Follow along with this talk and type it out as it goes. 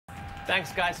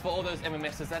Thanks, guys, for all those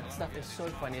MMSs. That stuff is so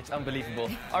funny. It's unbelievable.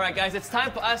 All right, guys, it's time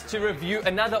for us to review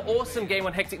another awesome game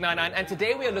on HN9. And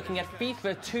today we are looking at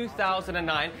FIFA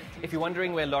 2009. If you're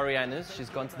wondering where Lorianne is, she's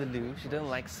gone to the loo. She doesn't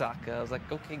like soccer. I was like,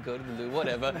 okay, go to the loo,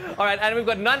 whatever. All right, and we've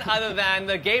got none other than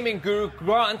the gaming guru,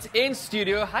 Grant, in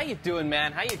studio. How you doing,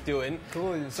 man? How you doing?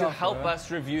 Cool. To help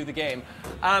us review the game.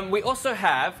 We also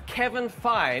have Kevin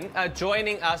Fine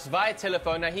joining us via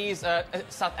telephone. Now, he's a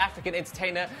South African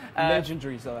entertainer.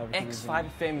 Legendary South African.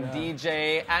 X5FM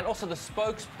DJ, and also the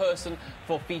spokesperson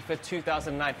for FIFA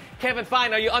 2009. Kevin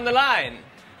Fine, are you on the line?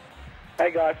 Hey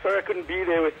guys, sorry I couldn't be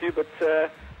there with you, but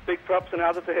big props and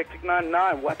how's it to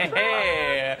HN9? What's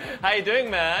Hey, how you doing,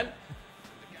 man?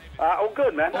 All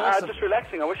good, man. Awesome. Just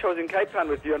relaxing. I wish I was in Cape Town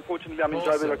with you. Unfortunately, I'm in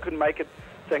Awesome. Joburg. I couldn't make it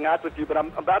to hang out with you, but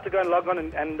I'm about to go and log on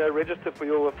and register for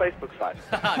your Facebook site.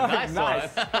 Nice.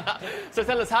 Nice. So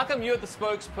tell us, how come you're the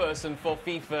spokesperson for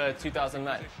FIFA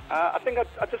 2009? I think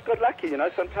I just got lucky, you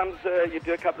know. Sometimes you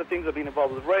do a couple of things. I've been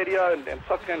involved with radio and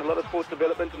soccer and a lot of sports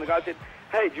development, and the guy said,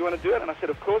 hey, do you want to do it? And I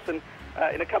said, of course. And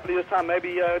in a couple of years' time,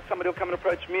 maybe somebody will come and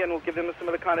approach me and we'll give them a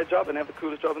similar kind of job and have the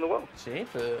coolest job in the world.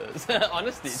 Jeepers.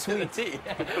 Honesty, to the T.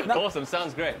 Awesome,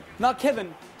 sounds great. Now,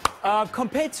 Kevin,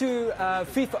 compared to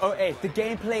FIFA 08, the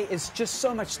gameplay is just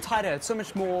so much tighter. It's so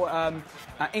much more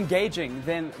engaging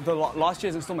than the last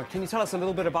year's installment. Can you tell us a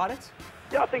little bit about it?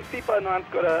 Yeah, I think FIFA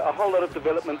 09's got a whole lot of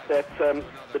developments that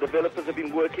the developers have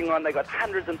been working on. They got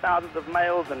hundreds and thousands of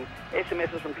mails and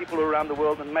SMSs from people around the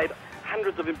world and made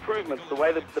hundreds of improvements. The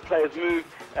way that the players move,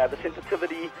 the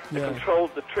sensitivity, the controls,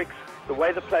 the tricks, the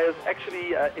way the players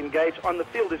actually engage on the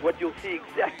field is what you'll see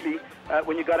exactly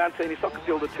when you go down to any soccer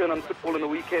field or turn on football in the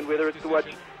weekend, whether it's to watch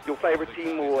your favorite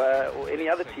team or any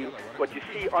other team. What you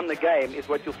see on the game is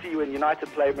what you'll see when United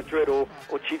play Madrid or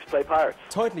Chiefs play Pirates.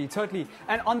 Totally, totally.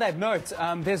 And on that note,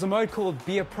 there's a mode called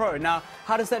Be a Pro. Now,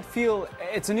 how does that feel?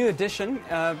 It's a new addition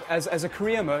as a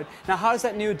career mode. Now, how does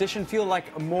that new addition feel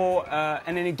like more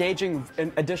an engaging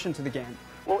addition to the game?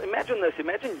 Well, imagine this.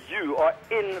 Imagine you are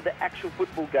in the actual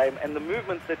football game and the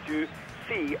movements that you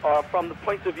see are from the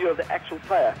point of view of the actual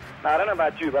player. Now, I don't know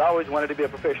about you, but I always wanted to be a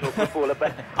professional footballer.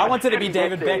 But I wanted to be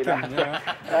David there, Beckham.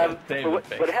 you know?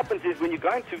 What happens is when you're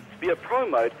going to be a pro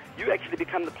mode, you actually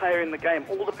become the player in the game.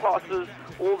 All the passes,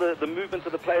 all the movements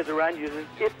of the players around you is as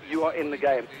if you are in the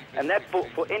game. And that,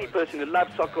 for any person who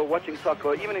loves soccer or watching soccer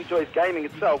or even enjoys gaming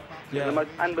itself, is the most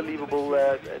unbelievable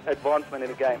advancement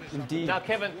in a game. Indeed. Now,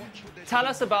 Kevin, tell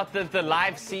us about the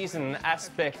live season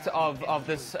aspect of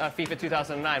this FIFA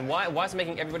 2009. Why is it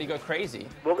making everybody go crazy?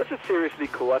 Well, this is seriously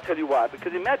cool. I'll tell you why.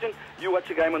 Because imagine you watch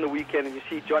a game on the weekend and you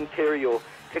see John Terry or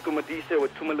Teko Modise or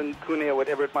Tumalin Kune or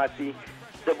whatever it might be.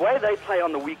 The way they play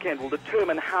on the weekend will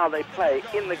determine how they play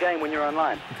in the game when you're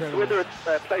online. So whether it's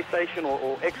PlayStation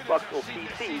or Xbox or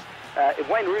PC, if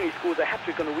Wayne Rooney scores a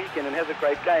hat-trick on the weekend and has a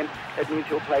great game, that means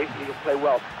he'll play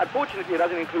well. Unfortunately, it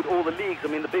doesn't include all the leagues. I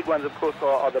mean, the big ones, of course,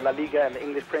 are the La Liga and the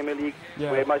English Premier League,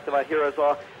 where most of our heroes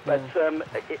are. But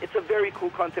it's a very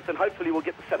cool concept, and hopefully we'll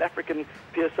get the South African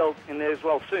PSL in there as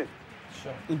well soon.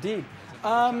 Sure. Indeed.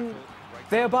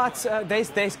 They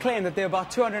claim that there are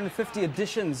about 250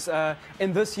 editions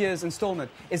in this year's installment.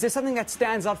 Is there something that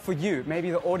stands out for you?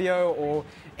 Maybe the audio or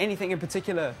anything in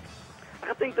particular?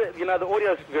 I think that, you know, the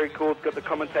audio is very cool. It's got the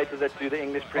commentators that do the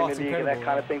English Premier League and that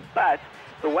kind of thing. But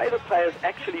the way the players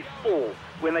actually fall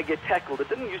when they get tackled, it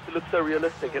didn't used to look so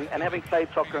realistic. And having played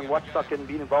soccer and watched soccer and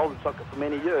been involved in soccer for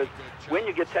many years, when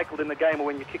you get tackled in the game or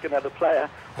when you kick another player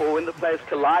or when the players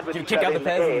collide with each other in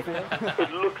the air,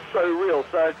 it looks so real.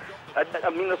 So, I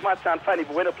mean, this might sound funny,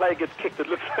 but when a player gets kicked, it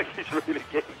looks like he's really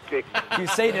getting kicked. You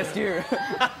say this, you.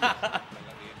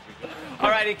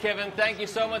 Alrighty, Kevin, thank you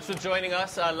so much for joining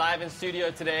us live in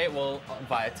studio today, well,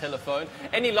 via telephone.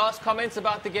 Any last comments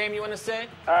about the game you want to say?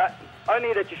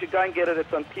 Only that you should go and get it.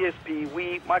 It's on PSP,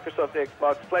 Wii, Microsoft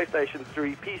Xbox, PlayStation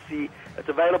 3, PC. It's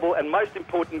available, and most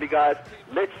importantly, guys,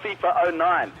 let's FIFA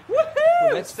 09.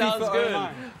 Woohoo! Let's Sounds FIFA good.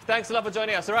 09. Thanks a lot for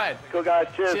joining us. All right. Cool, guys.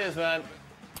 Cheers. Cheers, man.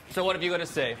 So what have you got to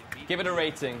say? Give it a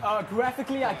rating.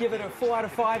 Graphically, I give it a 4 out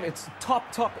of 5. It's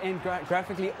top end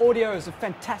graphically. Audio is a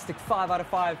fantastic 5 out of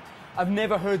 5. I've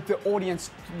never heard the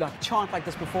audience chant like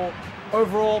this before.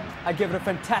 Overall, I give it a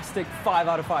fantastic 5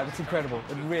 out of 5. It's incredible.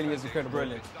 It really is incredible.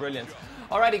 Brilliant, brilliant.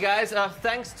 Alrighty, guys.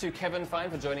 Thanks to Kevin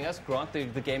Fine for joining us. Grant, the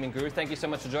gaming guru, thank you so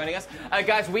much for joining us.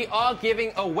 Guys, we are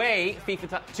giving away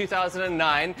FIFA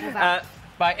 2009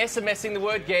 by SMSing the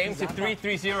word game to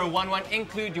 33011.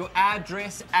 Include your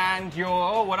address and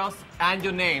your, what else? And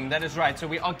your name. That is right. So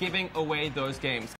we are giving away those games.